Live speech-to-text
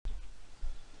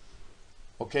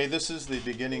Okay, this is the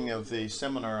beginning of the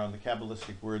seminar on the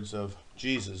Kabbalistic words of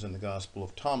Jesus in the Gospel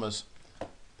of Thomas,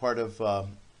 part of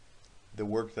the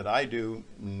work that I do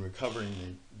in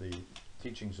recovering the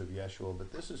teachings of Yeshua,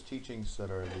 but this is teachings that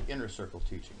are the inner circle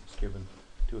teachings given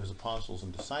to his apostles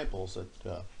and disciples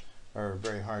that are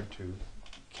very hard to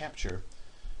capture.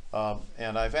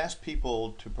 And I've asked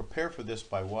people to prepare for this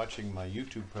by watching my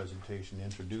YouTube presentation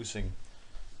introducing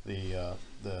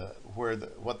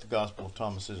what the Gospel of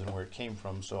Thomas is and where it came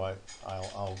from. So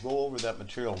I'll go over that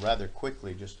material rather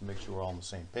quickly just to make sure we're all on the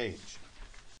same page.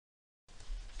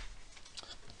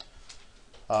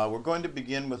 We're going to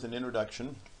begin with an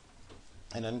introduction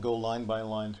and then go line by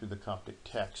line through the Coptic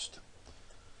text.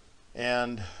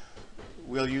 And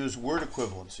we'll use word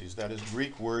equivalencies, that is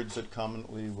Greek words that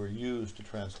commonly were used to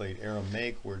translate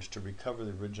Aramaic words to recover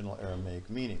the original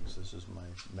Aramaic meanings. This is my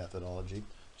methodology.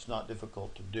 It's not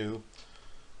difficult to do.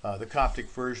 The Coptic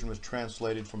version was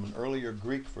translated from an earlier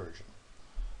Greek version.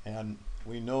 And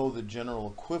we know the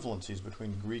general equivalencies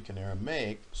between Greek and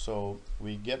Aramaic, so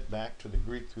we get back to the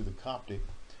Greek through the Coptic,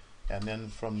 and then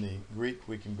from the Greek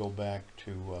we can go back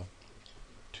to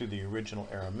the original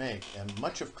Aramaic. And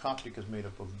much of Coptic is made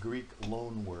up of Greek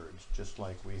loan words, just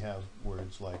like we have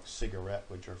words like cigarette,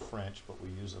 which are French, but we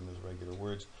use them as regular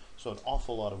words. So an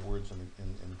awful lot of words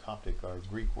in Coptic are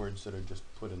Greek words that are just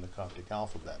put in the Coptic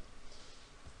alphabet.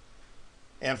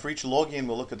 And for each logian,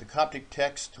 we'll look at the Coptic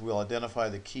text, we'll identify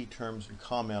the key terms and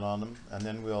comment on them, and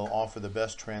then we'll offer the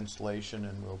best translation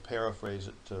and we'll paraphrase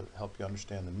it to help you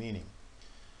understand the meaning.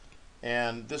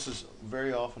 And this is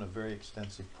very often a very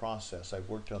extensive process. I've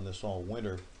worked on this all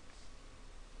winter.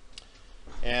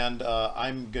 And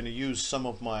I'm going to use some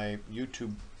of my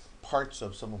YouTube, parts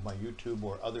of some of my YouTube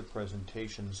or other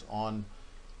presentations on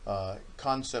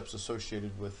concepts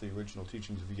associated with the original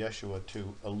teachings of Yeshua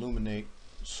to illuminate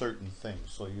certain things.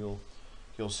 So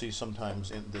you'll see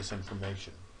sometimes this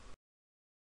information.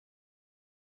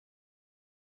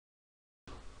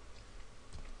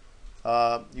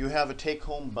 You have a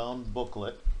take-home bound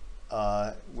booklet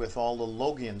with all the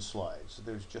Logian slides.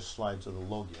 There's just slides of the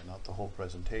Logian, not the whole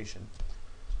presentation.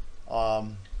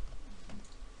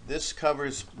 This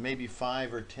covers maybe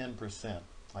 5 or 10%.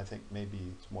 I think maybe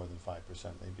it's more than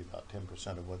 5%, maybe about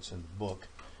 10% of what's in the book.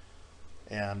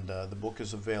 And the book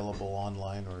is available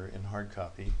online or in hard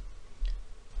copy.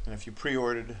 And if you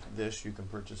pre-ordered this, you can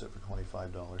purchase it for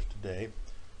 $25 today.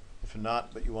 If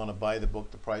not, but you want to buy the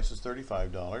book, the price is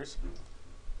 $35.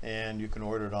 And you can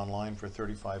order it online for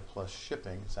 $35 plus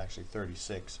shipping. It's actually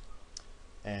 $36.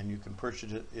 And you can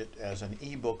purchase it as an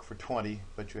ebook for $20,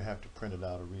 but you have to print it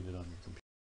out or read it on your computer.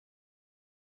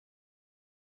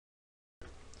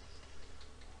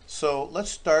 So let's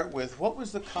start with, what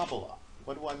was the Kabbalah?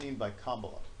 What do I mean by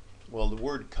Kabbalah? Well, the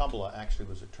word Kabbalah actually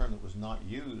was a term that was not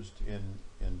used in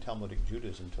Talmudic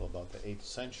Judaism until about the 8th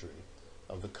century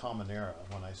of the Common Era.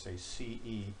 When I say CE,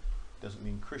 it doesn't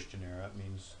mean Christian era, it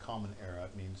means Common Era.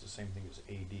 It means the same thing as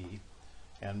AD.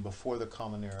 And before the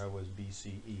Common Era was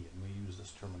BCE, and we use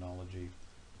this terminology.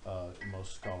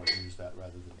 Most scholars use that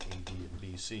rather than AD and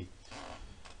BC.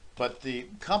 But the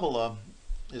Kabbalah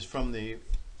is from the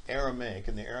Aramaic,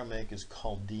 and the Aramaic is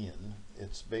Chaldean.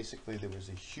 It's basically, there was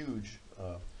a huge,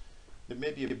 there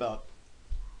may be about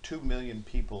 2 million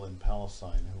people in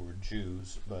Palestine who were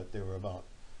Jews, but there were about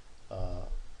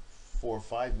 4 or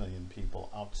 5 million people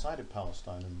outside of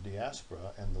Palestine in the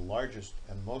diaspora, and the largest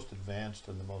and most advanced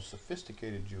and the most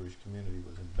sophisticated Jewish community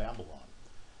was in Babylon.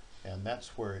 And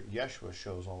that's where Yeshua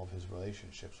shows all of his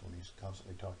relationships when he's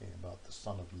constantly talking about the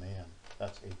Son of Man.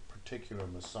 That's a particular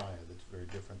Messiah that's very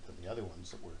different than the other ones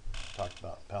that were talked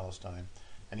about in Palestine.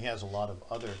 And he has a lot of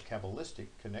other Kabbalistic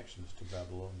connections to the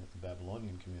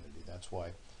Babylonian community. That's why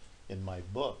in my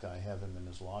book I have him in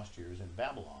his lost years in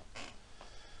Babylon.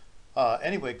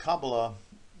 Anyway, Kabbalah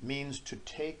means to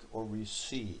take or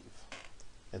receive.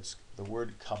 It's the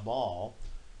word Kabbal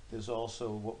is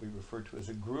also what we refer to as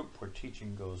a group where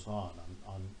teaching goes on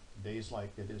days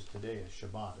like it is today, a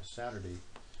Shabbat, a Saturday.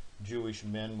 Jewish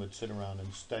men would sit around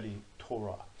and study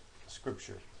Torah,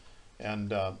 scripture.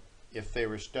 And if they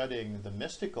were studying the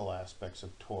mystical aspects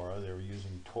of Torah, they were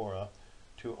using Torah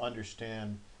to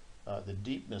understand the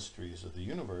deep mysteries of the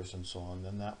universe and so on,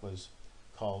 then that was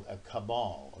called a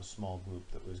Kabbal, a small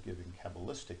group that was giving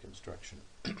Kabbalistic instruction.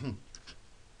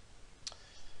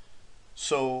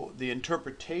 So the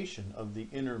interpretation of the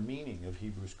inner meaning of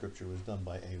Hebrew scripture was done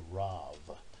by a Rav.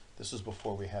 This is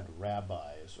before we had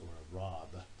rabbis or a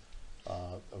Rab.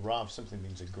 A Rav simply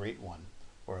means a great one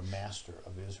or a master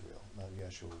of Israel.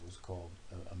 Yeshua was called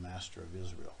a master of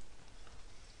Israel.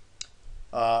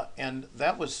 And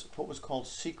that was what was called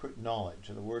secret knowledge.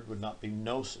 And the word would not be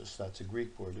gnosis, that's a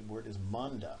Greek word. The word is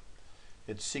manda.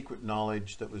 It's secret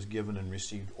knowledge that was given and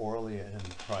received orally and in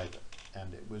private.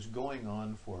 And it was going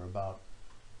on for about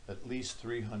at least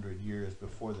 300 years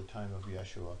before the time of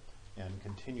Yeshua and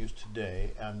continues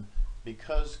today. And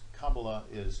because Kabbalah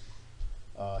is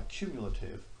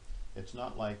cumulative, it's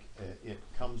not like it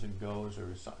comes and goes,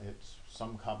 or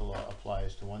some Kabbalah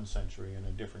applies to one century and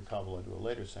a different Kabbalah to a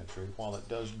later century. While it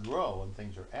does grow and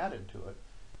things are added to it,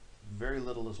 very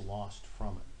little is lost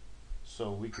from it.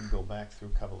 So we can go back through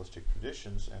Kabbalistic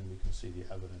traditions and we can see the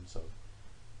evidence of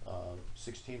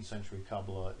 16th century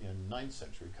Kabbalah in 9th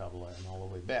century Kabbalah and all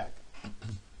the way back.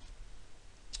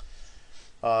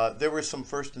 There were some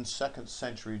 1st and 2nd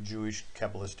century Jewish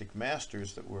Kabbalistic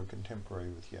masters that were contemporary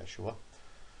with Yeshua.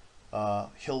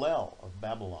 Hillel of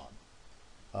Babylon.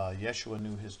 Yeshua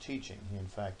knew his teaching. He, in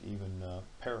fact, even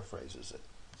paraphrases it.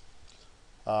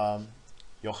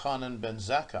 Yochanan ben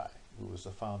Zakkai, who was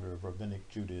the founder of Rabbinic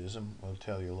Judaism. We'll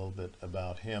tell you a little bit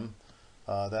about him.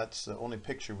 That's the only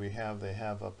picture we have. They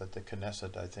have up at the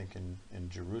Knesset, I think, in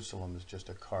Jerusalem, is just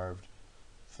a carved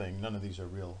thing. None of these are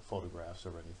real photographs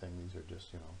or anything. These are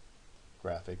just,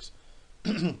 graphics.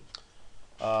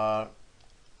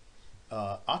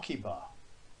 Akiba,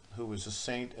 who was a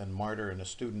saint and martyr and a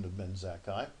student of Ben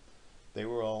Zakkai. They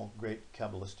were all great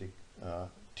Kabbalistic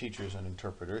teachers and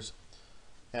interpreters.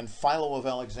 And Philo of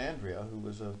Alexandria, who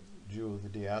was a Jew of the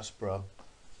diaspora,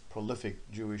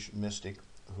 prolific Jewish mystic,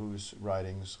 whose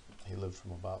writings, he lived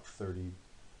from about 30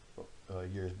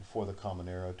 years before the Common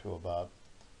Era to about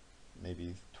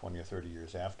maybe 20 or 30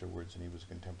 years afterwards, and he was a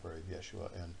contemporary of Yeshua.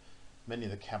 And many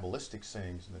of the Kabbalistic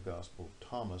sayings in the Gospel of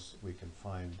Thomas, we can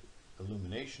find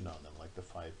illumination on them, like the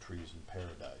 5 trees in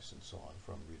paradise and so on,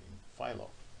 from reading Philo.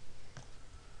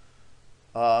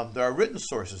 There are written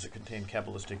sources that contain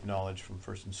Kabbalistic knowledge from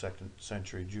 1st and 2nd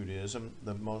century Judaism.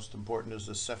 The most important is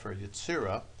the Sefer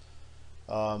Yetzirah,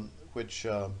 which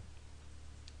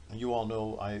you all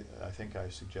know. I think I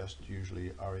suggest usually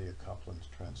Aryeh Kaplan's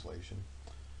translation.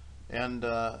 And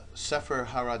Sefer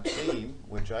Haratzim,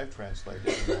 which I've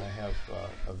translated and I have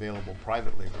available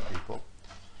privately to people.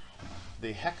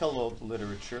 The Hekkelot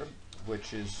literature,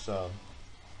 which was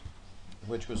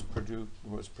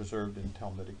preserved in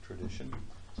Talmudic tradition,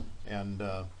 and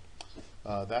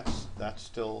that's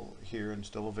still here and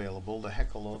still available. The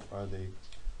Hekkelot are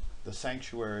the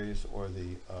sanctuaries or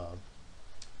the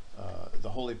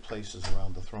holy places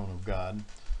around the throne of God,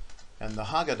 and the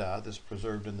Haggadah that's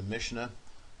preserved in the Mishnah,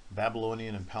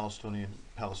 Babylonian and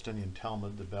Palestinian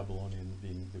Talmud, the Babylonian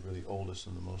being the really oldest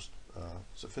and the most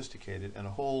sophisticated, and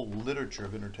a whole literature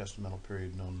of intertestamental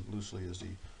period known loosely as the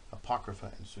Apocrypha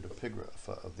and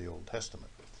Pseudepigrapha of the Old Testament.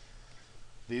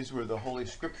 These were the holy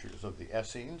scriptures of the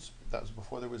Essenes. That was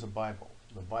before there was a Bible.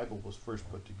 The Bible was first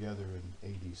put together in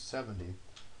AD 70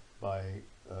 by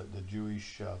the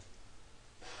Jewish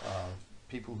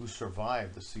people who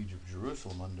survived the siege of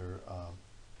Jerusalem under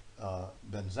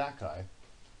Ben Zakkai.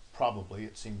 Probably,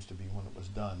 it seems to be when it was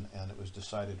done, and it was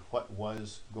decided what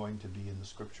was going to be in the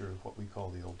scripture of what we call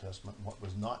the Old Testament and what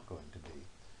was not going to be.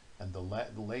 And the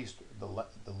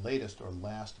latest or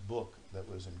last book that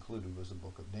was included was the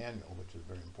book of Daniel, which is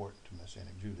very important to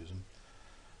Messianic Judaism,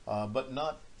 but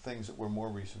not things that were more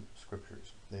recent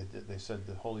scriptures. They said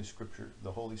the Holy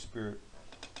Spirit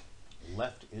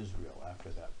left Israel after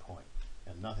that point,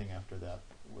 and nothing after that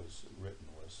was written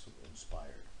was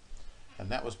inspired. And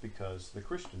that was because the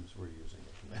Christians were using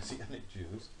it, the Messianic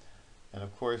Jews. And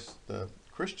of course, the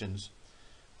Christians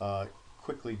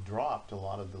quickly dropped a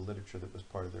lot of the literature that was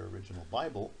part of their original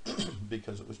Bible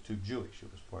because it was too Jewish.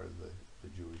 It was part of the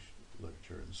Jewish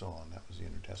literature and so on. That was the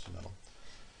intertestamental.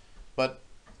 But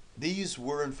these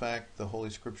were, in fact, the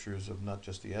Holy Scriptures of not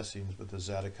just the Essenes, but the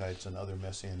Zadokites and other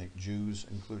Messianic Jews,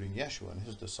 including Yeshua and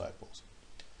his disciples.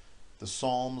 The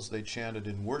Psalms they chanted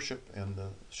in worship, and the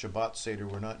Shabbat Seder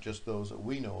were not just those that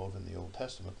we know of in the Old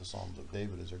Testament, the Psalms of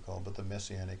David as they're called, but the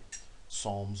Messianic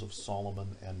Psalms of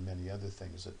Solomon and many other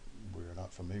things that we're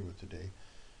not familiar with today.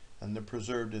 And they're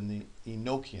preserved in the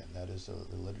Enochian, that is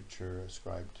the literature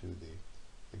ascribed to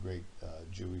the great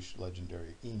Jewish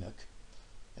legendary Enoch,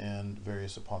 and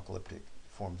various apocalyptic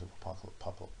forms of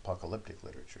apocalyptic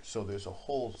literature. So there's a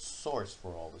whole source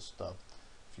for all this stuff.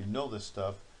 If you know this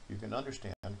stuff, you can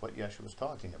understand what Yeshua was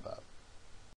talking about.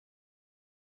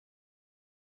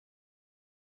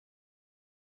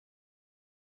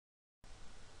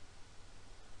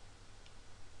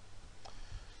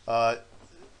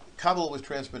 Kabbalah was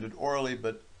transmitted orally,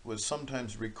 but was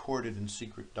sometimes recorded in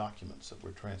secret documents that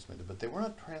were transmitted, but they were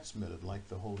not transmitted like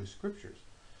the Holy Scriptures.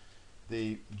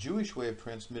 The Jewish way of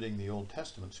transmitting the Old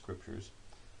Testament Scriptures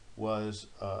was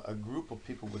a group of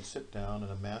people would sit down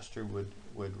and a master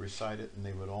would recite it, and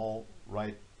they would all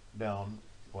write down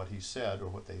what he said or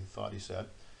what they thought he said.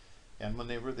 And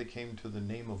whenever they came to the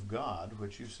name of God,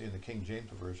 which you see in the King James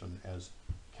Version as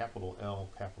capital L,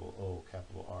 capital O,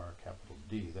 capital R, capital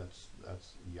D, that's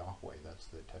Yahweh, that's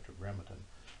the Tetragrammaton,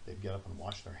 they'd get up and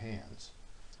wash their hands.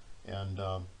 And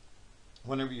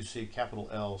whenever you see capital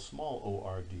L, small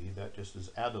O-R-D, that just is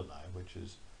Adonai, which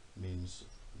means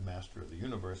master of the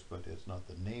universe, but it's not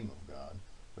the name of God,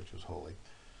 which was holy.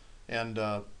 And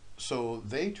so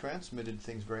they transmitted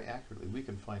things very accurately. We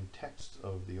can find texts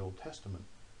of the Old Testament,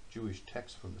 Jewish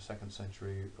texts from the 2nd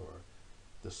century, or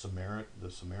the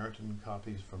Samaritan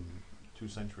copies from 2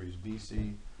 centuries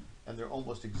BC, and they're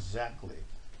almost exactly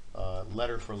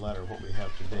letter for letter what we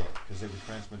have today, because they were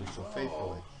transmitted so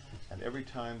faithfully. And every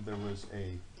time there was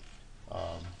any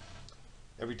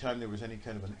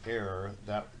kind of an error,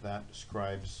 that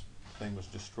scribe's thing was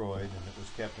destroyed, and it was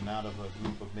kept. And out of a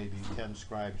group of maybe 10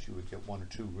 scribes, you would get 1 or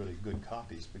 2 really good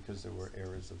copies, because there were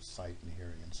errors of sight and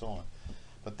hearing and so on.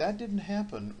 But that didn't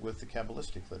happen with the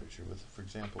Kabbalistic literature, with, for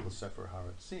example, the Sefer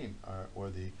Haratzim, or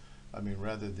the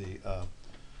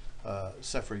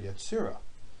Sefer Yetzirah.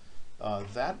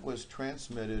 That was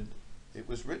transmitted. It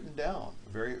was written down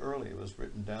very early. It was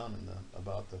written down in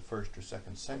about the 1st or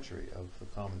 2nd century of the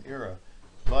Common Era.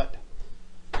 But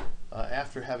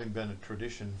after having been a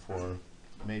tradition for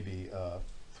maybe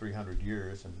 300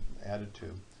 years and added to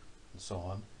and so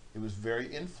on, it was very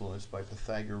influenced by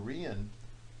Pythagorean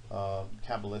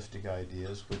Kabbalistic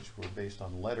ideas, which were based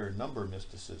on letter number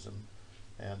mysticism,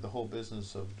 and the whole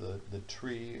business of the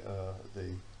tree,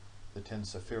 the 10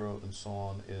 Sephirot and so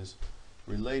on, is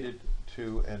related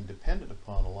to and dependent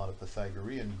upon a lot of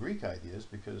Pythagorean Greek ideas,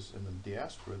 because in the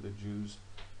diaspora, the Jews,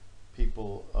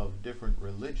 people of different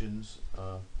religions,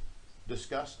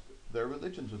 discussed their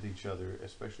religions with each other,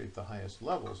 especially at the highest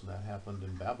levels, and that happened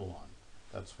in Babylon.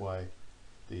 That's why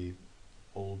the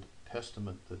Old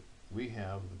Testament that we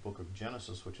have, the book of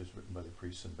Genesis, which is written by the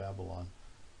priests in Babylon,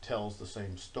 tells the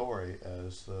same story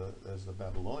as the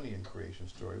Babylonian creation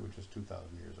story, which is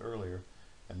 2,000 years earlier,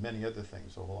 and many other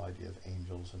things. The whole idea of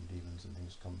angels and demons and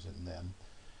things comes in then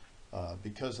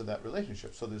because of that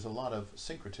relationship. So there's a lot of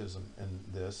syncretism in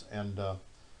this, and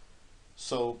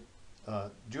so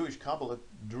Jewish Kabbalah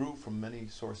drew from many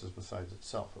sources besides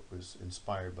itself. It was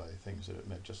inspired by things that it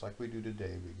meant, just like we do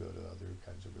today. We go to other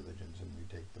kinds of religions and we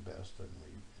take the best and we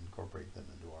incorporate them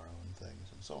into our own things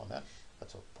and so on.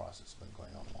 That's a process that's been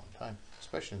going on a long time,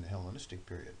 especially in the Hellenistic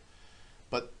period.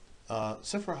 But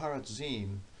Sefer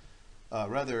Haratzim,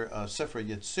 Sefer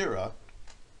Yetzirah,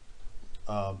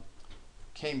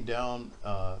 came down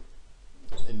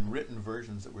in written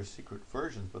versions that were secret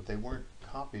versions, but they weren't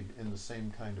copied in the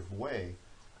same kind of way,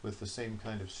 with the same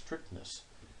kind of strictness.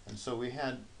 And so we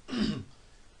had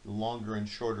longer and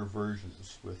shorter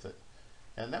versions with it.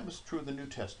 And that was true of the New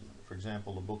Testament. For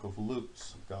example, the book of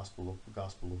Luke's, Gospel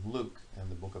of Luke, and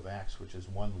the book of Acts, which is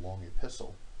one long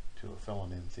epistle to a fellow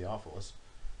named Theophilus,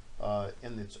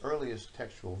 in its earliest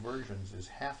textual versions is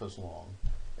half as long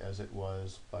as it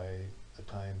was by the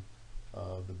time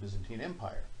of the Byzantine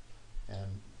Empire.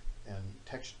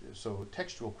 So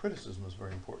textual criticism is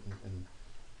very important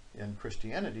in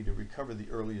Christianity, to recover the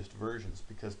earliest versions,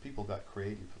 because people got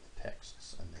creative with the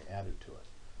texts and they added to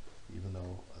it, even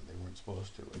though they weren't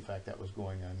supposed to. In fact, that was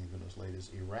going on even as late as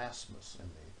Erasmus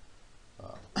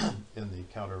in the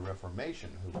Counter-Reformation,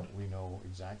 who we know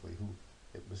exactly who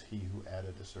it was. He who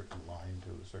added a certain line to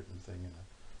a certain thing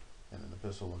in an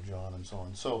epistle of John and so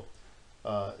on.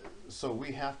 So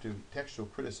we have to, textual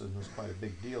criticism is quite a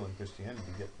big deal in Christianity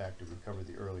to get back to recover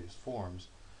the earliest forms.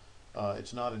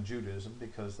 It's not in Judaism,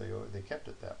 because they kept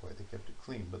it that way, they kept it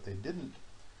clean, but they didn't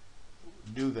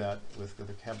do that with the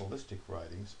Kabbalistic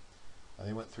writings.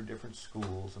 They went through different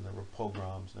schools, and there were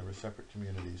pogroms, and there were separate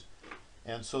communities,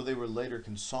 and so they were later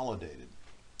consolidated.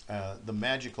 The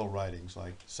magical writings,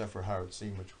 like Sefer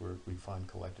Haratzim, which we find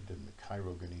collected in the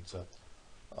Cairo Geniza,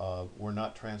 were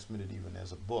not transmitted even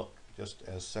as a book, just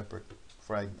as separate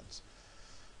fragments.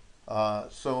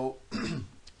 So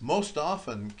most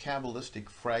often Kabbalistic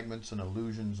fragments and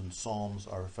allusions and psalms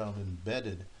are found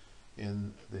embedded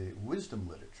in the wisdom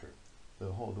literature,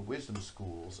 the wisdom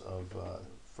schools of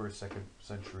 1st, 2nd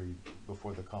century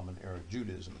before the Common Era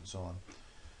Judaism and so on,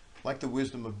 like the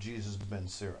wisdom of Jesus ben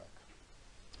Sirach,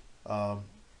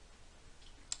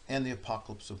 and the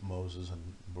Apocalypse of Moses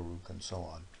and Baruch and so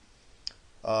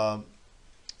on.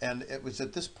 And it was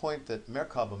at this point that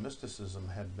Merkaba mysticism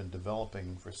had been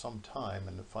developing for some time,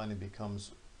 and it finally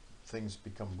becomes things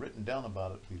become written down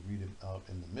about it. We read it out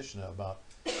in the Mishnah about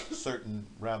certain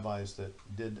rabbis that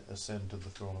did ascend to the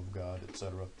throne of God,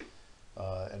 etc.,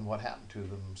 and what happened to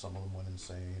them. Some of them went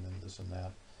insane and this and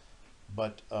that.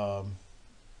 But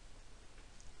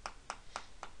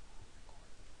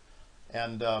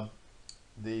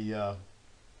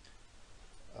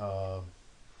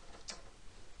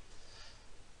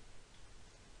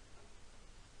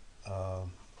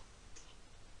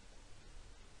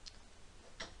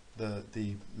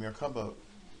the Merkaba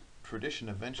tradition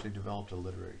eventually developed a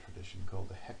literary tradition called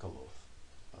the Hekaloth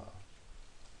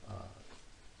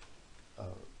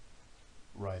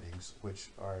writings, which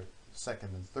are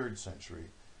 2nd and 3rd century,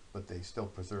 but they still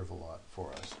preserve a lot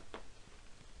for us.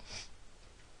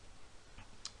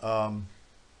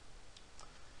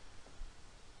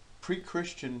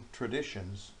 Pre-Christian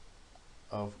traditions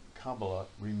of Kabbalah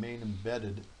remain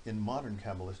embedded in modern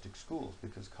Kabbalistic schools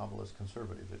because Kabbalah is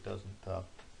conservative. It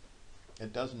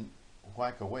doesn't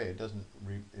whack away. It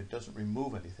doesn't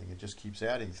remove anything. It just keeps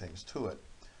adding things to it.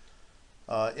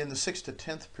 In the 6th to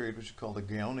 10th period, which is called the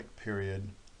Gaonic period,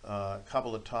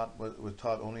 Kabbalah was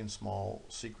taught only in small,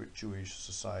 secret Jewish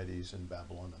societies in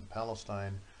Babylon and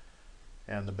Palestine.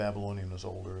 And the Babylonian was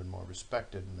older and more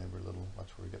respected, and they were little.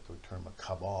 That's where we get the term a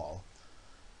cabal.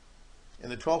 In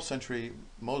the 12th century,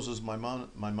 Moses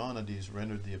Maimonides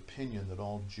rendered the opinion that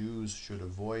all Jews should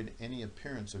avoid any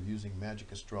appearance of using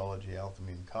magic, astrology,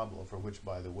 alchemy, and Kabbalah, for which,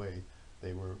 by the way,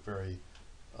 they were very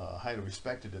highly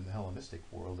respected in the Hellenistic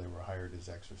world. They were hired as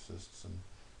exorcists and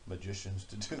magicians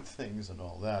to do things and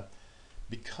all that,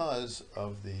 because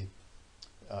of the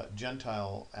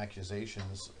Gentile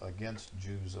accusations against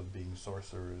Jews of being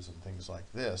sorcerers and things like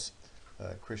this,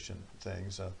 Christian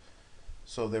things.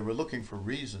 So they were looking for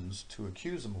reasons to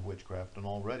accuse them of witchcraft, and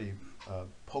already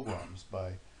pogroms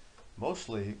by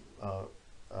mostly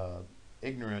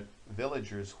ignorant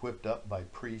villagers whipped up by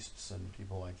priests and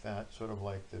people like that, sort of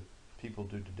like the people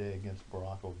do today against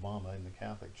Barack Obama in the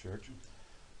Catholic Church.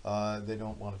 They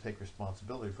don't want to take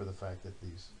responsibility for the fact that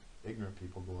these ignorant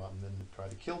people go out and then try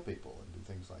to kill people and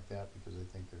do things like that because they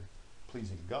think they're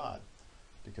pleasing God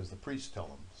because the priests tell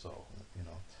them so, you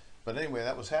know. But anyway,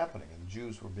 that was happening, and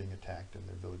Jews were being attacked and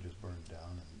their villages burned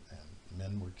down, and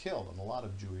men were killed, and a lot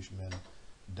of Jewish men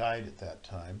died at that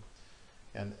time.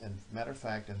 And matter of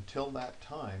fact, until that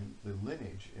time, the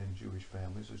lineage in Jewish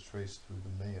families was traced through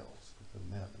the males, the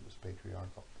men. It was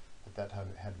patriarchal. At that time,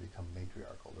 it had to become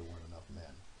matriarchal. There weren't enough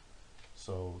men.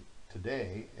 So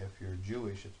today, if you're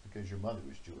Jewish, it's because your mother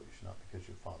was Jewish, not because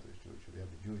your father is Jewish. If you have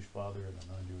a Jewish father and a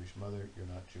non-Jewish mother, you're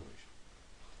not Jewish.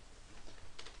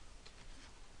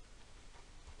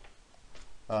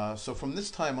 So from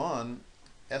this time on,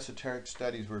 esoteric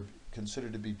studies were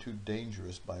considered to be too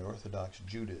dangerous by Orthodox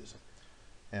Judaism,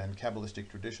 and Kabbalistic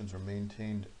traditions were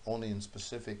maintained only in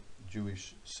specific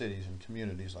Jewish cities and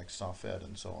communities like Safed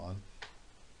and so on.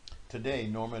 Today,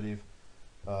 normative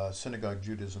synagogue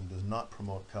Judaism does not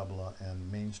promote Kabbalah,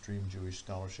 and mainstream Jewish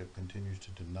scholarship continues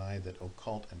to deny that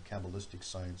occult and Kabbalistic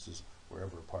sciences were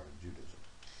ever a part of Judaism.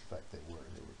 In fact, they were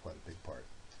quite a big part.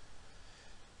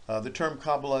 The term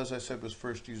Kabbalah, as I said, was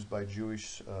first used by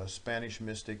Jewish Spanish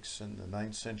mystics in the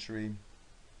 9th century,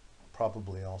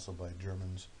 probably also by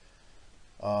Germans.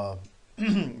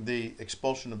 The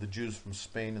expulsion of the Jews from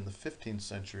Spain in the 15th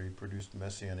century produced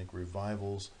messianic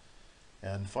revivals.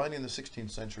 And finally, in the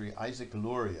 16th century, Isaac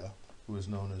Luria, who is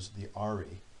known as the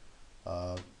Ari,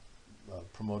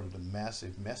 promoted a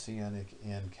massive messianic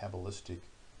and Kabbalistic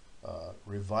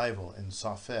revival in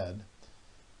Safed,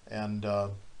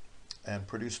 and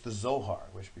produced the Zohar,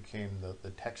 which became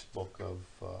the textbook of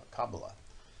Kabbalah.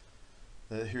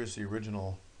 Here's the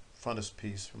original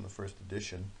frontispiece from the first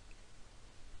edition.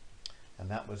 And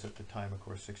that was at the time, of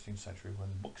course, 16th century, when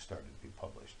books started to be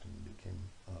published and became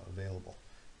available,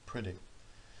 printing.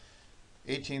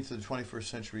 18th to the 21st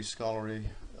century scholarly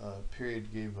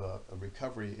period gave a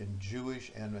recovery in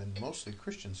Jewish and mostly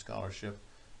Christian scholarship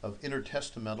of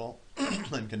intertestamental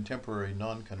and contemporary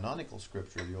non-canonical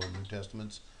scripture, the Old and New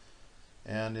Testaments,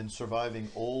 and in surviving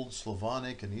Old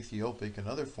Slavonic and Ethiopic and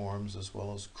other forms, as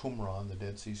well as Qumran, the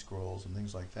Dead Sea Scrolls, and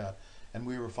things like that. And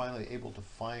we were finally able to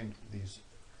find these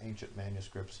ancient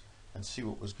manuscripts and see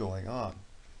what was going on.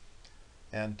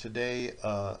 And today,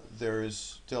 there is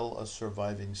still a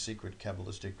surviving secret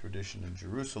Kabbalistic tradition in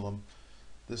Jerusalem.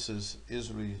 This is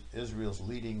Israel's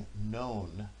leading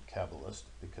known Kabbalist,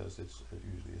 because it's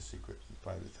usually a secret and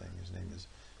private thing. His name is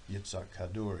Yitzhak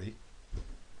Kaduri.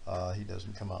 He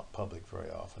doesn't come out public very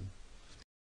often.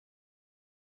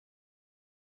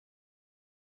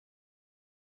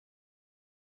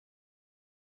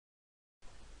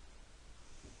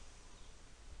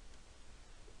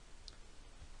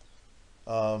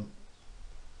 Um,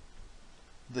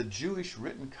 the Jewish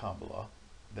written Kabbalah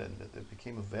that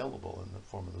became available in the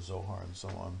form of the Zohar and so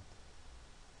on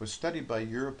was studied by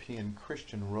European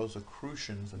Christian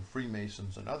Rosicrucians and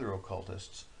Freemasons and other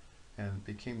occultists, and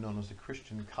became known as the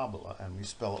Christian Kabbalah, and we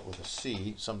spell it with a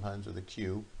C, sometimes with a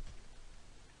Q.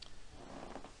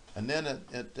 And then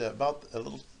about a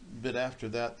little bit after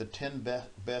that, the 10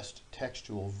 best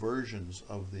textual versions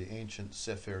of the ancient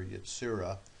Sefer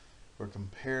Yetzirah were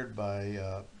compared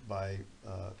by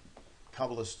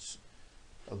Kabbalists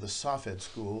of the Safed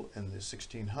school in the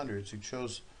 1600s, who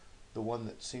chose the one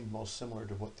that seemed most similar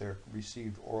to what their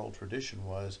received oral tradition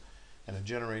was, and a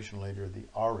generation later the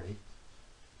Ari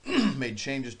made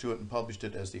changes to it and published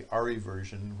it as the Ari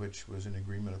version, which was in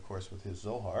agreement, of course, with his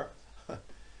Zohar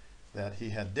that he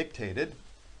had dictated.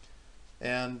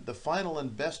 And the final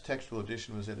and best textual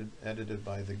edition was edited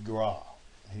by the Gra.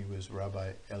 He was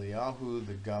Rabbi Eliyahu,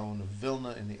 the Gaon of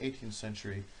Vilna in the 18th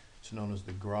century. It's known as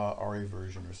the Gra Ari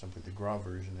version, or simply the Gra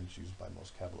version, and it's used by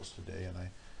most Kabbalists today. And I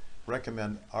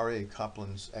recommend R.A.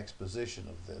 Kaplan's exposition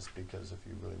of this, because if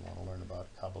you really want to learn about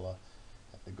Kabbalah,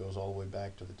 it goes all the way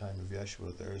back to the time of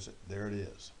Yeshua. There it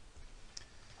is.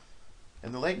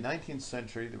 In the late 19th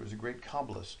century, there was a great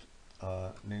Kabbalist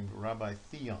named Rabbi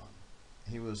Theon.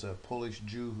 He was a Polish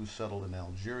Jew who settled in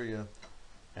Algeria,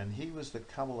 and he was the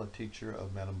Kabbalah teacher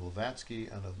of Madame Blavatsky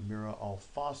and of Mira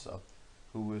Alfasa,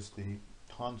 who was the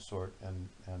consort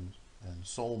and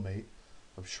soulmate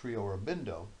of Sri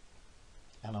Aurobindo,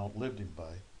 and outlived him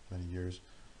by many years,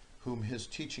 whom his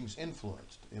teachings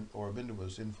influenced. Aurobindo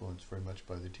was influenced very much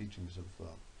by the teachings of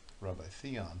Rabbi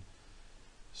Theon.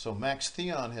 So Max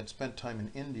Theon had spent time in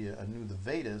India and knew the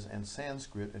Vedas and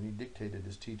Sanskrit, and he dictated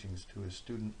his teachings to his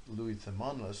student Louis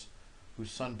Thimonus, whose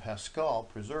son Pascal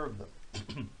preserved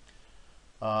them.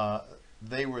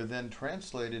 They were then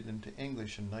translated into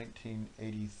English in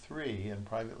 1983 and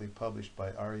privately published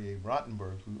by Aryeh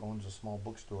Rottenberg, who owns a small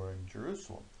bookstore in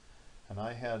Jerusalem. And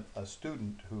I had a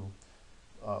student who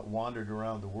wandered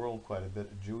around the world quite a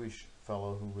bit, a Jewish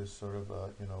fellow who was sort of,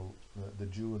 the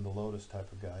Jew in the lotus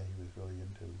type of guy. He was really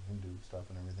into Hindu stuff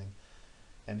and everything.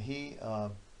 And he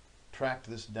tracked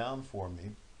this down for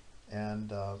me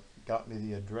and got me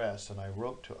the address, and I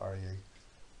wrote to Aryeh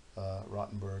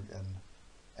Rottenberg and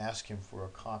asked him for a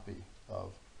copy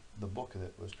of the book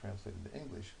that was translated into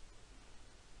English.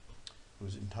 It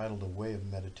was entitled A Way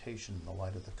of Meditation in the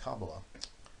Light of the Kabbalah.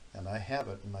 And I have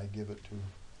it, and I give it to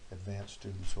advanced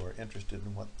students who are interested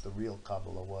in what the real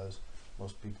Kabbalah was.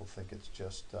 Most people think it's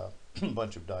just a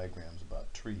bunch of diagrams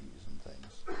about trees and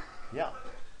things. Yeah?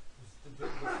 The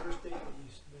first date that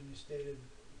when you stated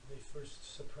they first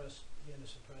began to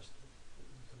suppress the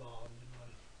Kabbalah and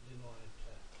didn't want it,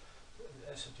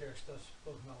 the esoteric stuff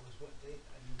spoken about was what date?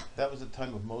 That was the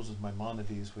time of Moses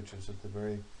Maimonides, which was at the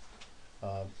very,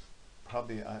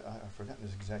 probably, I've forgotten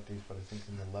his exact dates, but I think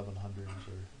in the 1100s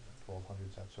or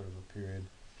 1200s, that sort of a period.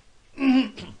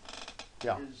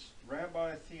 Yeah. Is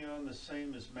Rabbi Theon the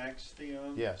same as Max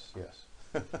Theon? Yes, yes.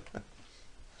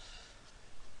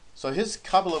 So his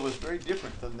Kabbalah was very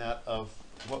different than that of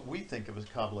what we think of as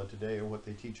Kabbalah today, or what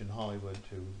they teach in Hollywood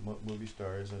to movie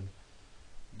stars, and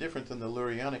different than the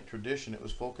Lurianic tradition. It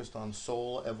was focused on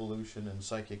soul evolution and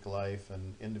psychic life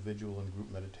and individual and group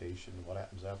meditation, what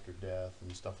happens after death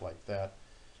and stuff like that.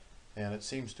 And it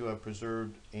seems to have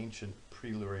preserved ancient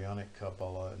pre-Lurianic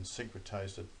Kabbalah and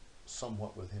syncretized it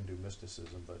somewhat with Hindu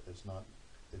mysticism, but it's not.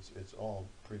 It's all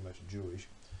pretty much Jewish.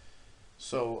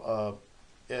 So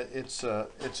it's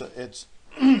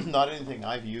not anything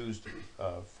I've used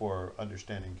for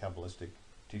understanding Kabbalistic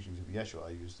teachings of Yeshua.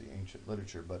 I use the ancient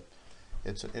literature, but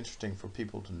it's interesting for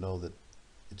people to know that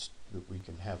that we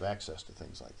can have access to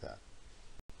things like that.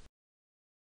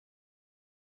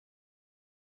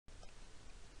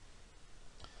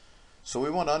 So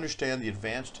we want to understand the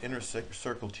advanced inner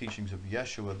circle teachings of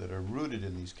Yeshua that are rooted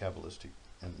in these Kabbalistic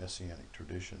and Messianic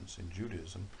traditions in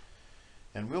Judaism.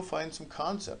 And we'll find some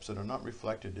concepts that are not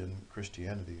reflected in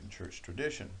Christianity and church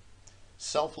tradition.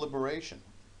 Self-liberation.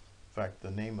 In fact,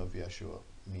 the name of Yeshua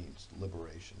means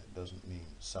liberation. It doesn't mean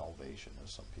salvation,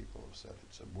 as some people have said.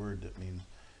 It's a word that means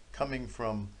coming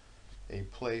from a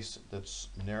place that's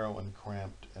narrow and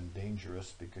cramped and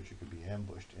dangerous, because you could be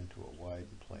ambushed, into a wide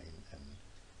plain and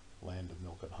land of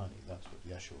milk and honey. That's what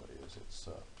Yeshua is. It's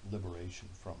liberation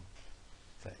from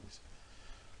things.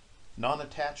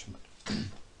 Non-attachment.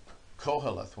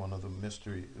 Koheleth, one of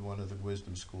the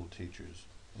wisdom school teachers,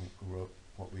 who wrote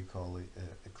what we call the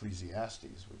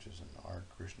Ecclesiastes, which is in our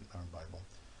Bible.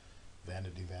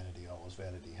 Vanity, vanity, always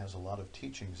vanity. Has a lot of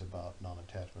teachings about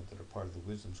non-attachment that are part of the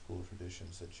wisdom school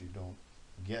traditions that you don't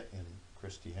get in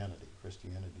Christianity.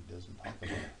 Christianity doesn't talk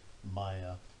about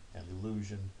Maya and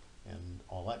illusion and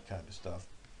all that kind of stuff,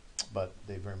 but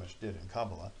they very much did in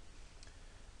Kabbalah.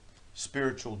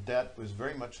 Spiritual debt was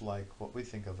very much like what we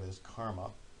think of as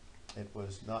karma. It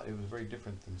was not. It was very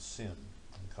different than sin,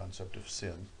 the concept of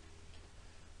sin.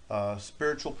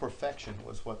 Spiritual perfection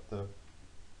was what the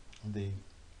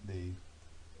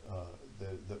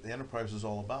enterprise was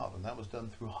all about, and that was done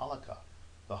through halakha.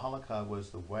 The halakha was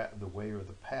the way or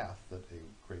the path that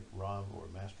a great Rav or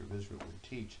Master of Israel would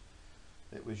teach.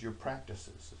 It was your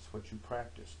practices. It's what you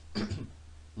practiced.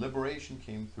 Liberation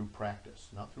came through practice,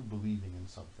 not through believing in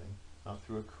something, not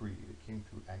through a creed. It came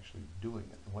through actually doing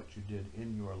it and what you did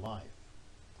in your life.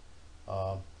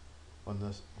 When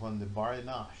the Bar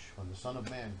Anash, when the Son of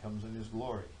Man comes in his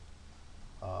glory,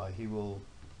 he will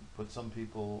put some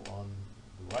people on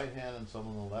the right hand and some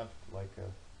on the left, like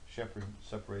a shepherd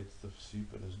separates the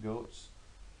sheep and his goats.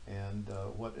 And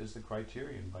what is the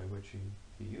criterion by which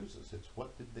he uses? It's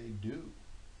what did they do?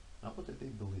 Not what did they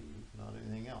believe, not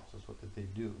anything else. It's what did they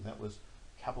do. And that was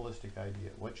a Kabbalistic idea.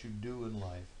 What you do in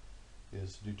life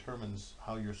determines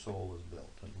how your soul is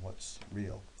built and what's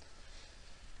real.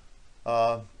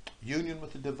 Union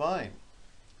with the divine.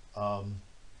 The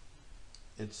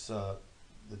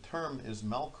term is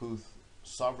Malkuth,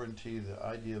 sovereignty. The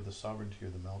idea of the sovereignty or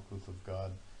the Malkuth of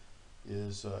God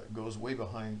goes way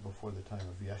before the time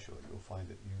of Yeshua. You'll find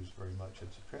it used very much.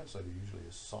 It's translated usually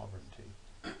as sovereignty,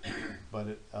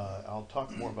 but I'll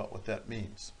talk more about what that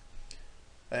means.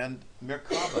 And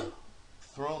Merkaba,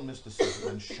 throne mysticism,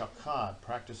 and Shakad,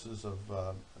 practices of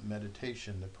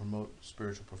meditation that promote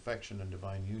spiritual perfection and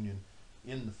divine union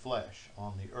in the flesh,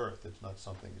 on the earth. It's not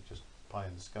something that's just pie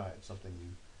in the sky. It's something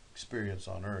you experience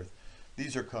on earth.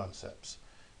 These are concepts.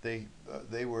 They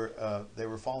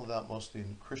were followed out mostly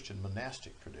in Christian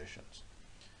monastic traditions,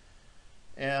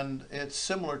 and it's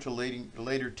similar to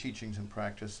later teachings and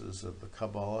practices of the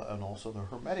Kabbalah and also the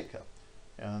Hermetica,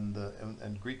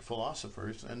 and Greek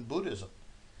philosophers and Buddhism.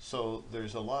 So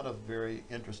there's a lot of very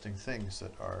interesting things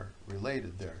that are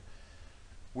related there.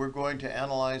 We're going to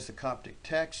analyze the Coptic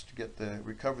text,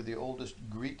 recover the oldest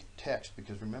Greek text,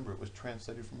 because remember it was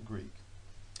translated from Greek.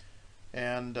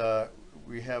 And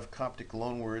we have Coptic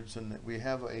loanwords, and we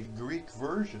have a Greek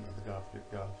version of the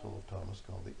Coptic Gospel of Thomas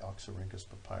called the Oxyrhynchus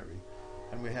Papyri,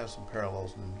 and we have some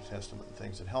parallels in the New Testament and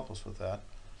things that help us with that.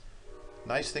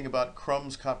 Nice thing about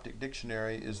Crumb's Coptic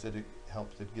Dictionary is that it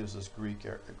gives us Greek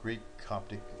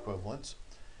Coptic equivalents.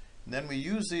 And then we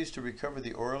use these to recover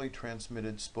the orally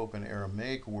transmitted spoken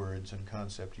Aramaic words and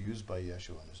concept used by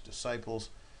Yeshua and his disciples.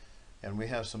 And we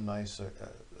have some nice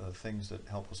things that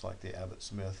help us, like the Abbott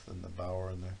Smith and the Bauer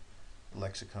and the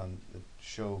lexicon that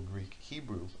show Greek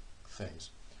Hebrew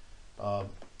things.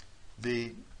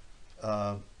 There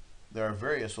are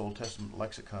various Old Testament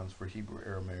lexicons for Hebrew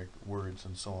Aramaic words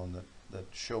and so on that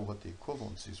show what the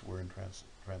equivalencies were in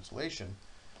translation.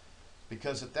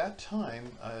 Because at that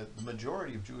time, the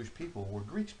majority of Jewish people were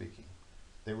Greek-speaking.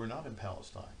 They were not in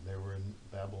Palestine. They were in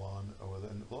Babylon,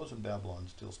 and those in Babylon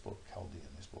still spoke Chaldean.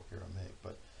 They spoke Aramaic.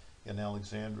 But in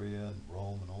Alexandria and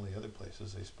Rome and all the other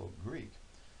places, they spoke Greek.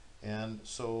 And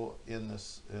so in the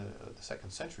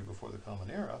 2nd century before the Common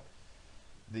Era,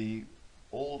 the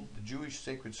Jewish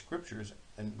sacred scriptures,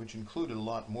 and which included a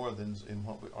lot more than in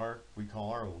what we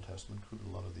call our Old Testament, included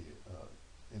a lot of the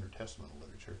intertestamental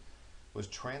literature, was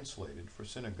translated for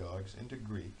synagogues into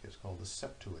Greek. It's called the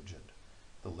Septuagint.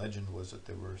 The legend was that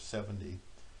there were 70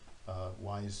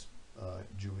 wise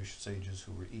Jewish sages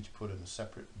who were each put in a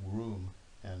separate room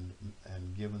and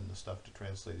given the stuff to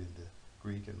translate into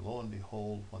Greek. And lo and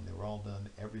behold, when they were all done,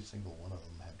 every single one of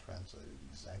them had translated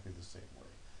exactly the same way.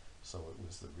 So it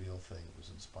was the real thing. It was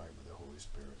inspired by the Holy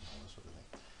Spirit and all this sort of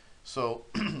thing. So,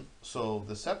 so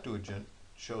the Septuagint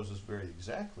shows us very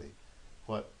exactly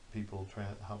how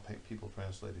people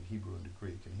translated Hebrew into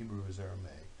Greek, and Hebrew is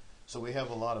Aramaic. So we have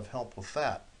a lot of help with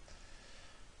that.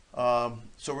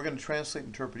 So we're going to translate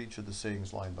and interpret each of the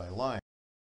sayings line by line.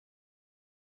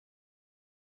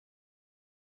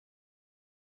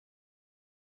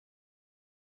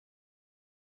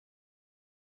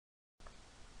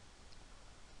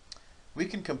 We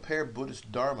can compare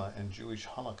Buddhist Dharma and Jewish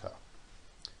Halakha.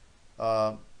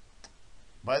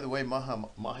 By the way,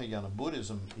 Mahayana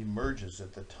Buddhism emerges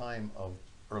at the time of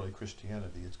early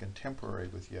Christianity. It's contemporary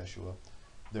with Yeshua.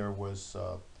 There was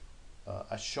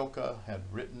Ashoka had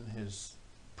written his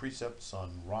precepts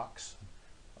on rocks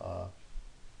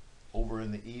over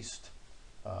in the east,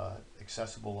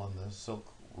 accessible on the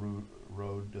Silk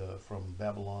Road from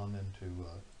Babylon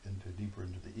into deeper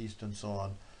into the east and so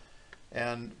on.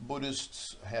 And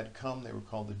Buddhists had come. They were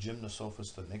called the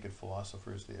Gymnosophists, the naked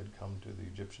philosophers. They had come to the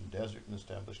Egyptian desert and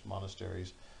established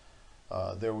monasteries.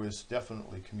 there was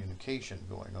definitely communication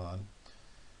going on.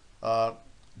 Uh,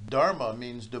 Dharma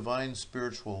means divine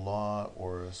spiritual law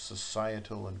or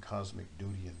societal and cosmic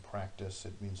duty and practice.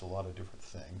 It means a lot of different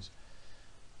things.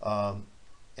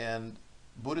 And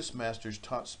Buddhist masters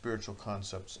taught spiritual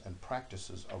concepts and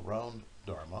practices around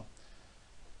Dharma.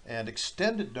 And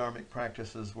extended Dharmic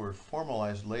practices were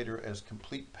formalized later as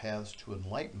complete paths to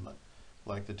enlightenment,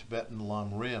 like the Tibetan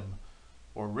Lam Rim,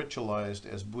 or ritualized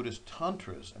as Buddhist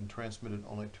tantras and transmitted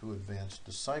only to advanced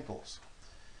disciples.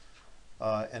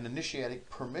 And initiatic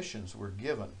permissions were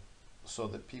given so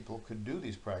that people could do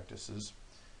these practices.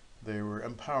 They were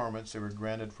empowerments. They were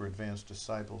granted for advanced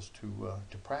disciples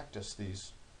to practice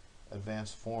these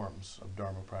advanced forms of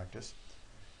Dharma practice.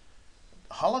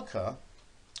 Halakha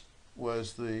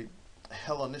was the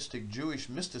Hellenistic Jewish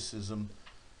mysticism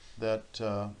that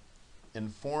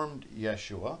informed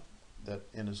Yeshua, that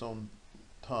in his own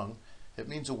tongue, it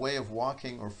means a way of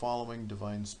walking or following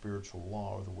divine spiritual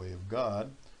law, or the way of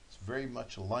God. It's very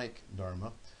much like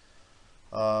Dharma.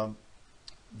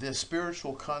 The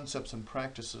spiritual concepts and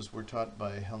practices were taught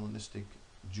by a Hellenistic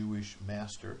Jewish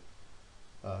master,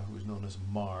 who was known as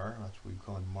Mar. That's what we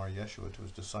call him, Mar Yeshua, to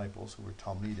his disciples, who were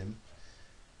Talmidim.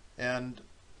 And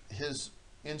his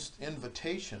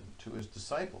invitation to his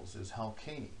disciples is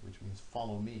Halkani, which means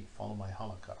follow me, follow my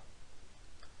halakha.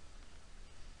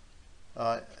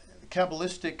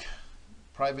 Kabbalistic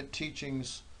private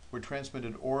teachings were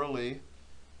transmitted orally,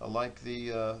 like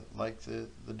the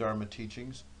Dharma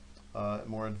teachings,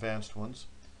 more advanced ones.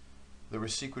 There were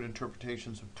secret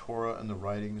interpretations of Torah and the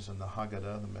writings and the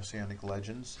Haggadah, the Messianic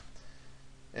legends.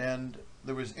 And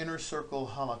there was inner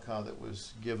circle halakha that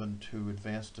was given to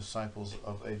advanced disciples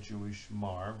of a Jewish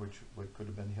Mar, which could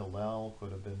have been Hillel,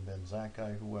 could have been Ben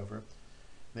Zakkai, whoever.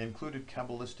 They included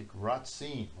Kabbalistic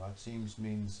ratzim. Ratzim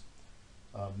means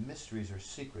mysteries or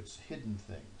secrets, hidden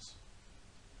things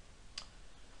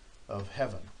of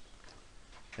heaven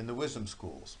in the wisdom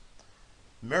schools.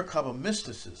 Merkaba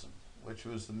mysticism, which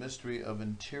was the mystery of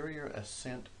interior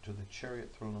ascent to the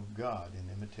chariot throne of God, in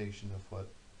imitation of what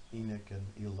Enoch and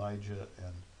Elijah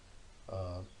and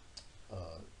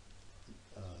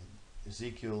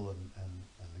Ezekiel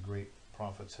and the great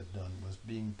prophets had done, was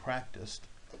being practiced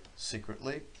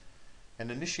secretly. And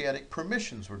initiatic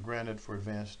permissions were granted for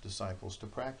advanced disciples to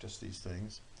practice these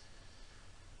things.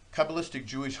 Kabbalistic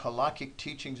Jewish halakhic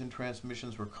teachings and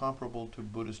transmissions were comparable to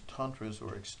Buddhist tantras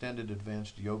or extended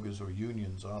advanced yogas or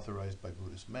unions authorized by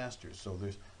Buddhist masters. So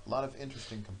there's a lot of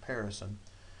interesting comparison.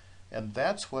 And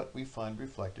that's what we find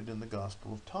reflected in the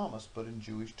Gospel of Thomas, but in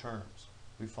Jewish terms.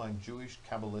 We find Jewish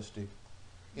Kabbalistic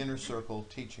inner circle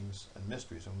teachings and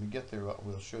mysteries. And when we get there,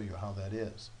 we'll show you how that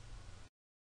is.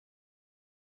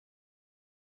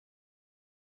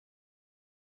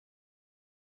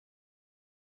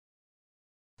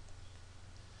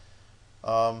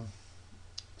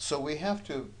 So we have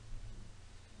to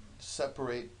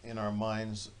separate in our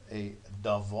minds a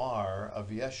davar of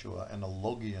Yeshua and a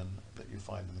logion that you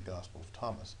find in the Gospel of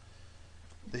Thomas.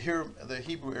 The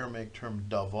Hebrew Aramaic term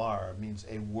davar means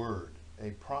a word. A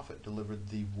prophet delivered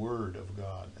the word of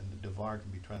God, and the davar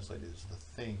can be translated as the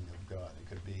thing of God.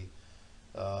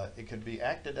 It could be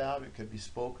acted out, it could be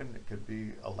spoken, it could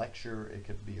be a lecture, it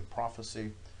could be a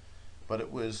prophecy, but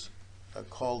it was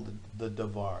called the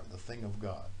davar, the thing of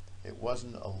God. It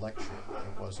wasn't a lecture.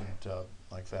 It wasn't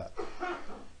like that.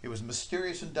 It was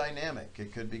mysterious and dynamic.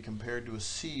 It could be compared to a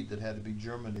seed that had to be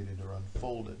germinated or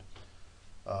unfolded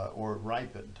or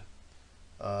ripened.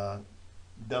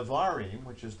 Davarim,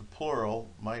 which is the plural,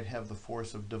 might have the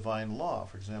force of divine law.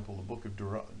 For example, the book of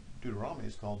Deuteronomy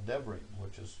is called Devarim,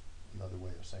 which is another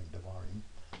way of saying Devarim.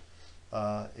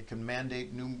 It can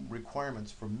mandate new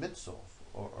requirements for mitzvot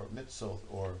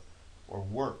or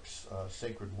works,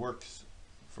 sacred works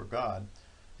for God.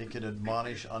 It could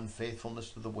admonish unfaithfulness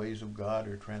to the ways of God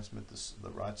or transmit the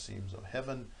ratzim of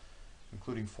heaven,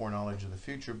 including foreknowledge of the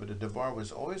future. But a davar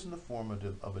was always in the form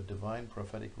of a divine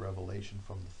prophetic revelation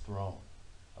from the throne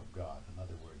of God. In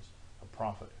other words, a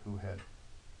prophet who had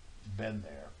been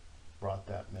there brought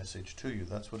that message to you.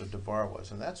 That's what a davar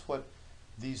was. And that's what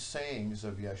these sayings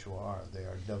of Yeshua are. They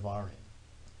are davarim.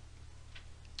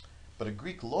 But a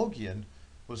Greek logion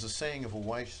was a saying of a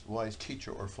wise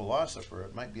teacher or philosopher.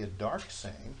 It might be a dark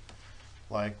saying,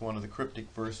 like one of the cryptic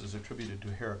verses attributed to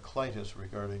Heraclitus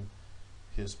regarding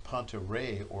his Panta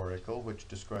Rei oracle, which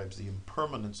describes the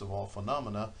impermanence of all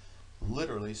phenomena,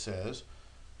 literally says,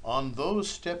 "On those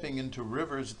stepping into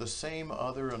rivers, the same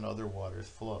other and other waters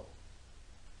flow."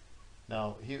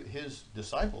 Now, his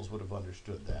disciples would have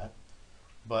understood that,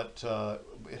 but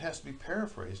it has to be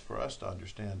paraphrased for us to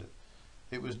understand it.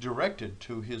 It was directed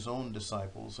to his own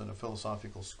disciples in a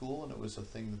philosophical school, and it was a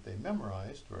thing that they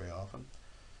memorized very often.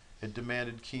 It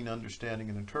demanded keen understanding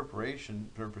and interpretation,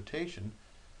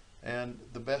 and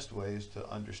the best way is to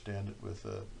understand it with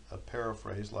a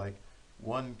paraphrase like,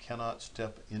 one cannot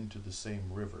step into the same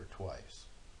river twice,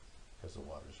 because the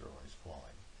waters are always flowing.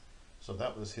 So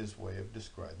that was his way of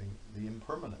describing the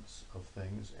impermanence of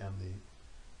things and the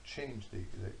change, the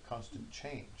constant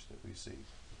change that we see.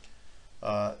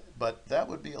 But that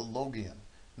would be a logion.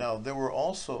 Now, there were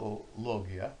also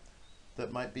logia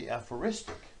that might be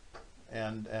aphoristic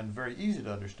and very easy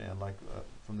to understand, like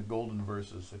from the golden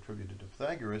verses attributed to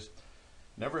Pythagoras,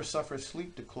 never suffer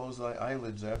sleep to close thy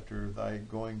eyelids after thy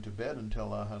going to bed until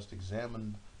thou hast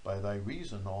examined by thy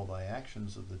reason all thy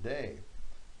actions of the day.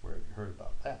 Where have you heard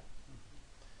about that?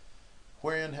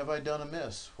 Wherein have I done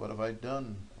amiss? What have I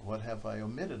done? What have I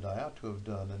omitted? I ought to have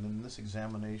done. And in this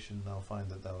examination thou find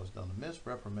that thou hast done amiss,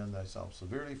 reprimand thyself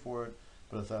severely for it.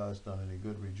 But if thou hast done any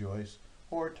good, rejoice,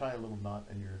 or tie a little knot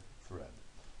in your thread,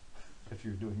 if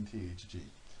you're doing THG.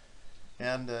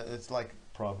 And it's like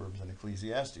Proverbs and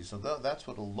Ecclesiastes. So that's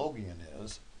what a logion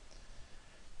is.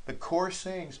 The core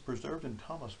sayings preserved in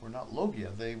Thomas were not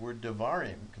logia, they were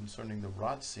devarim concerning the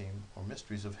ratzim, or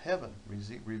mysteries of heaven,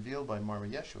 revealed by Mara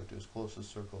Yeshua to his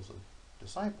closest circles of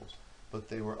disciples. But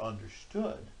they were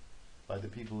understood by the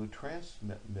people who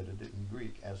transmitted it in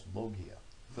Greek as logia,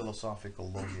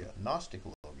 philosophical logia, Gnostic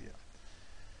logia.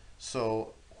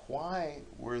 So why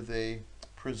were they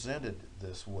presented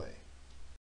this way?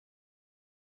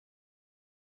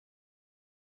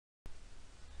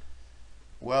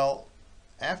 Well,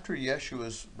 after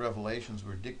Yeshua's revelations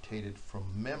were dictated from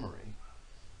memory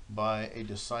by a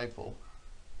disciple,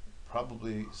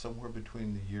 probably somewhere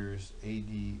between the years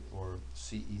AD or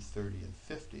CE 30 and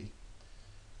 50,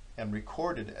 and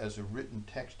recorded as a written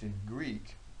text in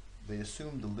Greek, they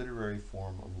assumed the literary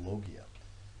form of logia.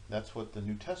 That's what the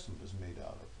New Testament is made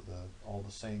out of. All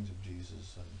the sayings of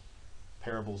Jesus and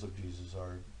parables of Jesus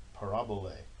are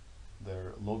parabole.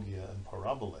 They're logia and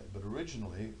parabole, but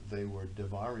originally they were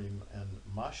devarim and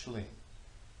mashlim,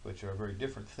 which are very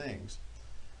different things.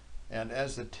 And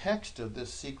as the text of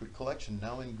this secret collection,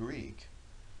 now in Greek,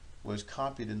 was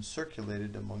copied and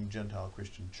circulated among Gentile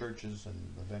Christian churches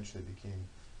and eventually became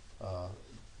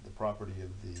the property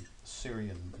of the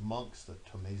Syrian monks, the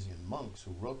Thomasian monks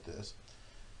who wrote this,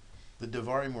 the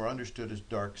devarim were understood as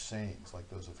dark sayings, like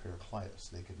those of Heraclitus.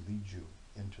 They could lead you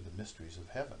into the mysteries of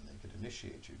heaven. They could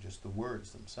initiate you, just the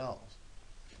words themselves.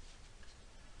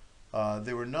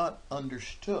 They were not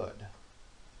understood,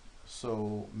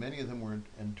 so many of them were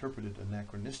interpreted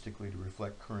anachronistically to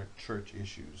reflect current church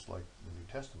issues like the New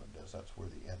Testament does. That's where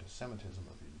the anti-Semitism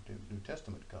of the New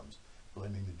Testament comes,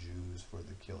 blaming the Jews for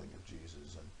the killing of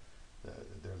Jesus and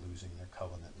they're losing their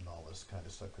covenant and all this kind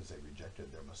of stuff because they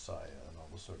rejected their Messiah and all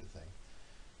this sort of thing.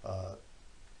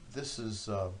 This is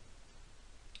a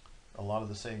lot of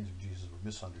the sayings of Jesus were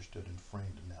misunderstood and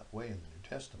framed in that way in the New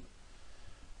Testament.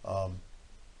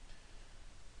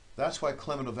 That's why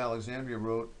Clement of Alexandria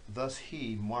wrote, thus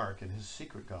he, Mark, in his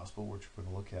secret gospel, which we're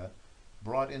going to look at,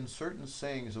 brought in certain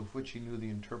sayings of which he knew the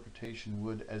interpretation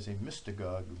would, as a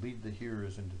mystagogue, lead the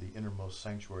hearers into the innermost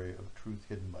sanctuary of truth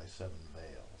hidden by 7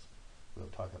 veils. We'll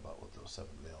talk about what those 7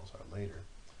 veils are later.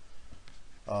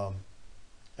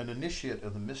 An initiate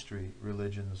of the mystery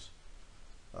religions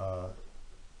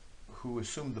who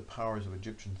assumed the powers of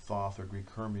Egyptian Thoth or Greek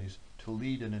Hermes to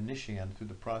lead an initiant through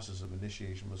the process of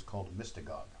initiation was called a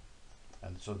mystagogue.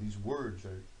 And so these words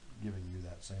are giving you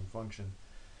that same function.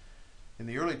 In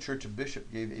the early church, a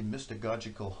bishop gave a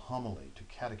mystagogical homily to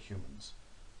catechumens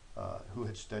who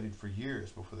had studied for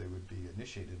years before they would be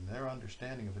initiated, and their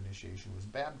understanding of initiation was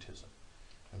baptism.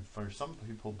 And for some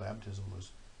people, baptism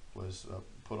was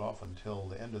put off until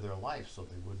the end of their life so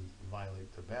they wouldn't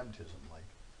violate their baptism, like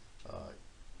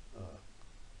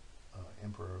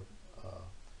Emperor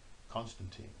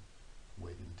Constantine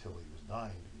waited until he was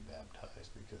dying to be baptized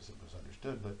because it was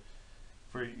understood. But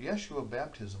for Yeshua,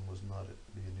 baptism was not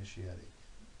the initiatic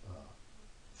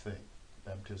thing.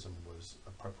 Baptism was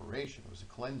a preparation, it was a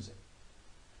cleansing.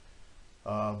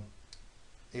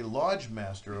 A lodge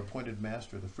master, appointed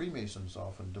master of the Freemasons,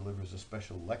 often delivers a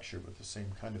special lecture with the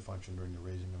same kind of function during the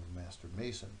raising of a master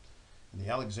mason. In the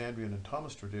Alexandrian and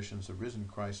Thomas traditions, the risen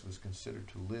Christ was considered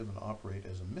to live and operate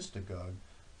as a mystagogue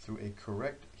through a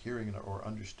correct hearing or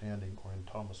understanding, or in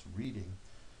Thomas, reading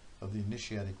of the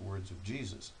initiatic words of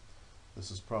Jesus.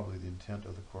 This is probably the intent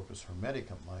of the Corpus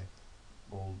Hermeticum. My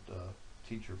old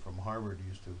teacher from Harvard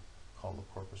used to call the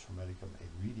Corpus Hermeticum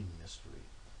a reading mystery.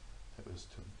 It was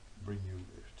to bring you,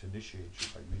 to initiate you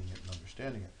by reading it and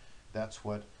understanding it. That's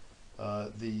what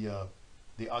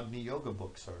the The Agni Yoga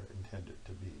books are intended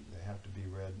to be. They have to be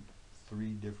read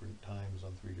 3 different times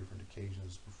on 3 different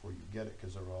occasions before you get it,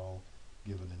 because they're all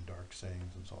given in dark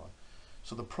sayings and so on.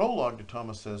 So the prologue to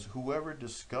Thomas says, whoever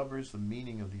discovers the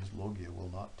meaning of these logia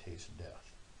will not taste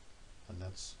death. And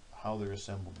that's how they're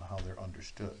assembled and how they're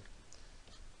understood.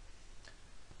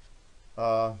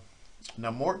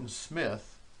 Now Morton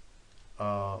Smith,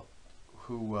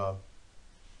 who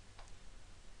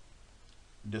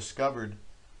discovered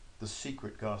the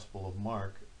secret Gospel of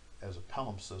Mark as a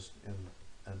palimpsest in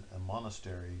a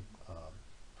monastery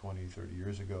 20, 30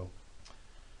 years ago,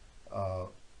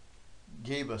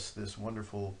 gave us this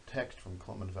wonderful text from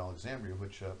Clement of Alexandria,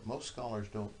 which most scholars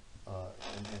don't,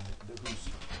 and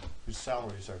whose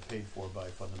salaries are paid for by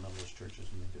fundamentalist churches,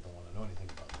 and they don't want to know anything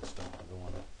about this stuff. They don't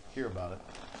want to hear about it.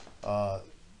 A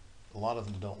lot of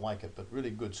them don't like it, but really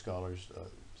good scholars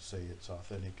say it's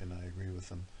authentic, and I agree with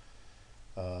them.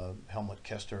 Helmut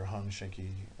Kester, Hans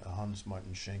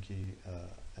Martin Schenke,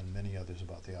 and many others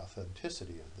about the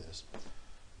authenticity of this.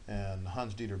 And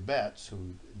Hans-Dieter Betz,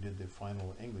 who did the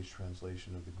final English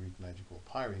translation of the Greek magical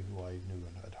papyri, who I knew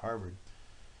at Harvard,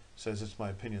 says, it's my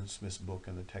opinion Smith's book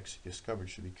and the text he discovered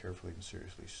should be carefully and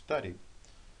seriously studied.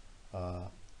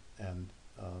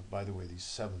 By the way, these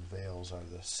 7 veils are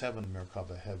the 7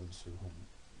 Merkaba heavens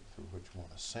through which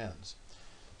one ascends.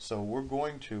 So we're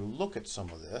going to look at some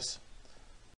of this.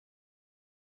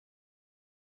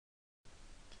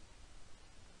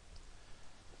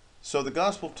 So the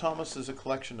Gospel of Thomas is a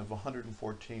collection of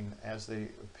 114 as they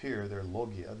appear. They're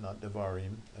logia, not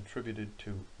devarim, attributed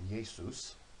to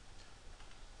Jesus.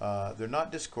 They're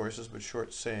not discourses, but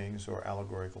short sayings or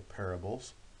allegorical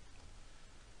parables.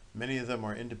 Many of them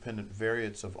are independent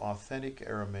variants of authentic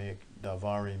Aramaic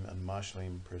Davarim and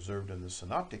Mashlim preserved in the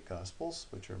Synoptic Gospels,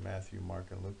 which are Matthew,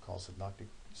 Mark, and Luke, called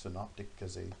synoptic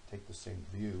because they take the same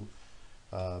view.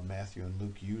 Matthew and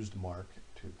Luke used Mark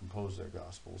to compose their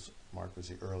Gospels. Mark was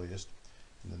the earliest,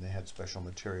 and then they had special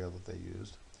material that they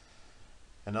used.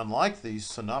 And unlike these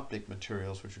synoptic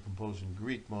materials, which are composed in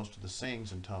Greek, most of the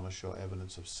sayings in Thomas show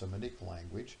evidence of Semitic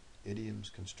language, idioms,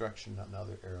 construction, and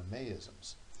other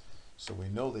Aramaisms. So we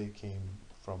know they came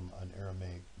from an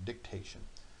Aramaic dictation.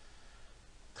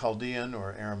 Chaldean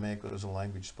or Aramaic was a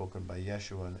language spoken by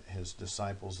Yeshua and his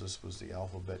disciples. This was the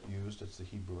alphabet used. It's the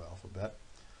Hebrew alphabet.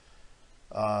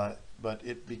 But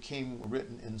it became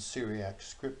written in Syriac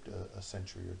script a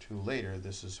century or 2 later.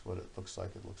 This is what it looks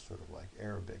like. It looks sort of like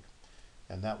Arabic.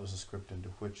 And that was the script into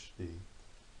which the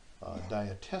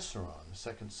Diatessaron, the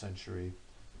 2nd century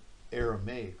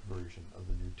Aramaic version of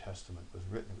the New Testament, was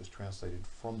written. It was translated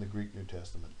from the Greek New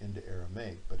Testament into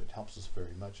Aramaic, but it helps us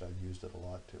very much. I've used it a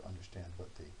lot to understand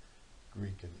what the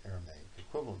Greek and Aramaic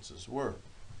equivalences were.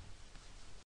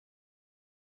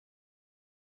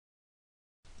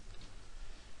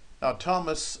 Now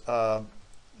Thomas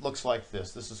looks like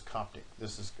this. This is Coptic.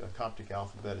 This is a Coptic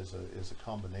alphabet is a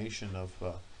combination of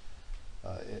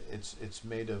it's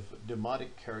made of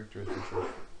demotic characters which are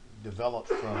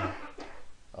developed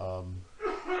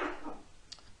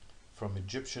from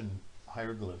Egyptian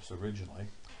hieroglyphs originally,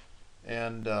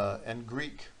 and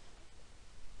Greek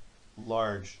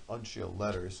large uncial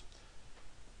letters.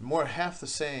 More half the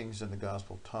sayings in the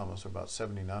Gospel of Thomas, or about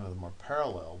 79 of them, are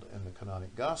paralleled in the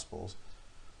canonic Gospels.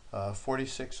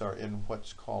 46 are in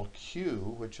what's called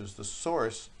Q, which is the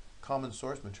source, common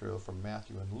source material from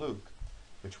Matthew and Luke,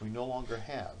 which we no longer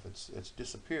have. It's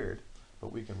disappeared,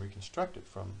 but we can reconstruct it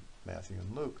from Matthew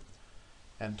and Luke.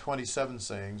 And 27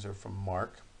 sayings are from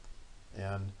Mark,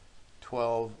 and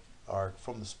 12 are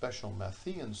from the special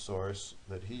Matthean source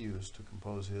that he used to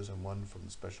compose his, and 1 from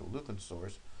the special Lucan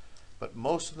source. But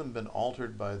most of them have been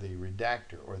altered by the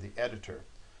redactor, or the editor,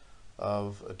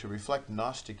 to reflect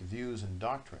Gnostic views and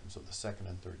doctrines of the 2nd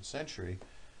and 3rd century,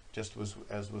 just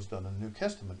as was done in New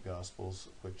Testament Gospels,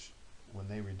 which, when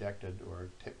they redacted or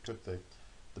took the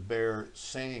bare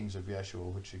sayings of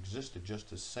Yeshua, which existed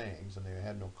just as sayings, and they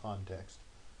had no context,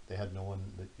 they had no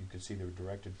one that you could see they were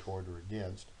directed toward or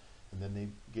against, and then they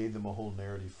gave them a whole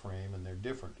narrative frame, and they're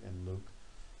different in Luke.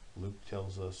 Luke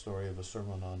tells a story of a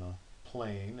sermon on a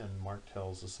plain, and Mark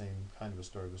tells the same kind of a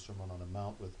story of a sermon on a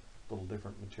mount with little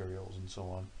different materials and so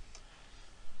on.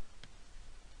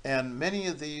 And many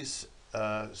of these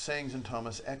sayings in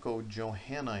Thomas echo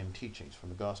Johannine teachings from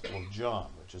the Gospel of John,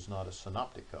 which is not a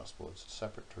synoptic gospel. It's a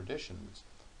separate tradition. It's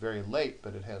very late,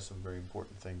 but it has some very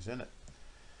important things in it.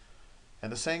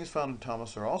 And the sayings found in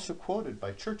Thomas are also quoted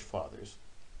by church fathers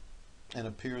and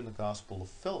appear in the Gospel of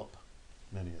Philip,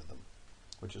 many of them,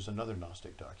 which is another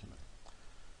Gnostic document.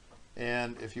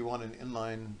 And if you want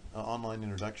an online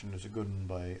introduction, there's a good one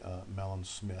by Malin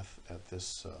Smith at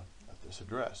this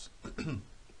address.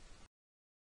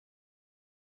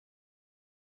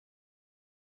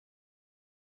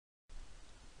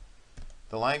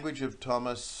 The language of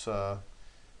Thomas,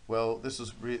 well, this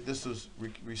was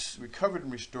recovered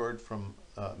and restored from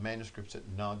manuscripts at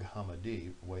Nag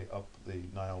Hammadi, way up the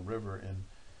Nile River in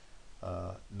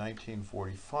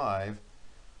 1945.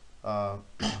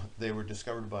 They were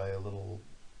discovered by a little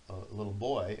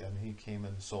boy, and he came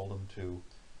and sold them to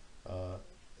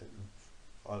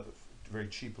very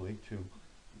cheaply to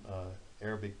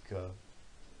Arabic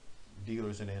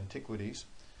dealers in antiquities,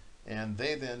 and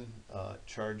they then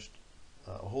charged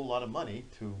a whole lot of money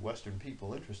to Western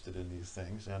people interested in these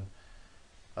things. And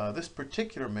this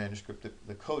particular manuscript,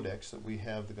 the codex that we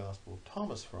have the Gospel of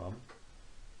Thomas from,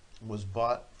 was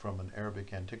bought from an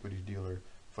Arabic antiquities dealer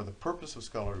for the purpose of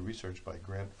scholarly research by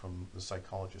grant from the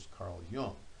psychologist Carl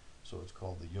Jung. So it's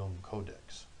called the Jung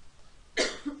Codex.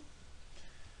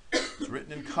 It's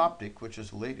written in Coptic, which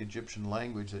is a late Egyptian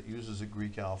language that uses a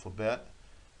Greek alphabet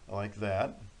like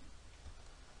that.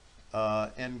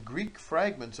 And Greek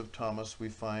fragments of Thomas we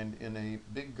find in a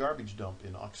big garbage dump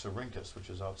in Oxyrhynchus, which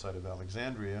is outside of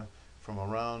Alexandria, from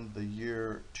around the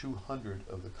year 200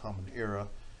 of the Common Era.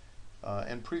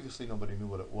 And previously nobody knew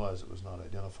what it was. It was not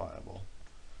identifiable.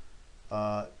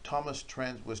 Thomas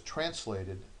was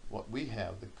translated, what we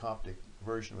have, the Coptic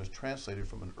version, was translated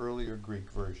from an earlier Greek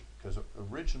version, because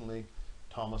originally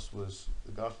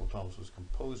the Gospel of Thomas was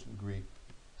composed in Greek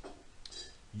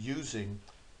using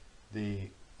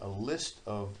a list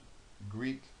of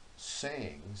Greek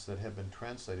sayings that have been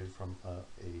translated from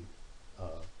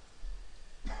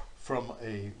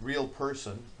a real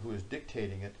person who is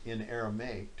dictating it in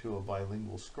Aramaic to a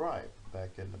bilingual scribe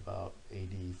back in about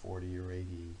AD 40 or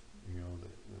AD,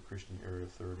 the Christian era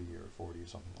 30 or 40 or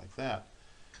something like that.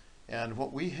 And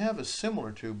what we have is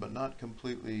similar to, but not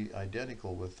completely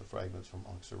identical with, the fragments from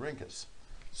Oxyrhynchus.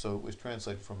 So it was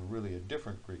translated from really a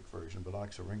different Greek version, but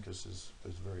Oxyrhynchus is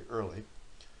very early.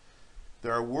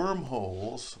 There are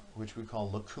wormholes, which we call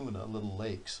lacuna, little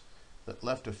lakes, that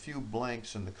left a few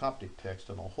blanks in the Coptic text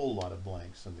and a whole lot of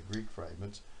blanks in the Greek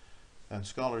fragments. And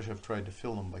scholars have tried to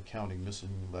fill them by counting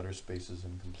missing letter spaces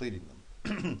and completing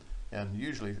them. And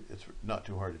usually it's not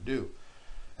too hard to do.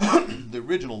 The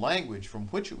original language from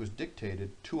which it was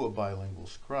dictated to a bilingual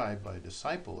scribe by a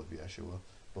disciple of Yeshua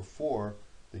before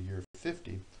the year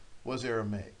 50 was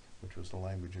Aramaic, which was the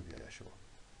language of Yeshua.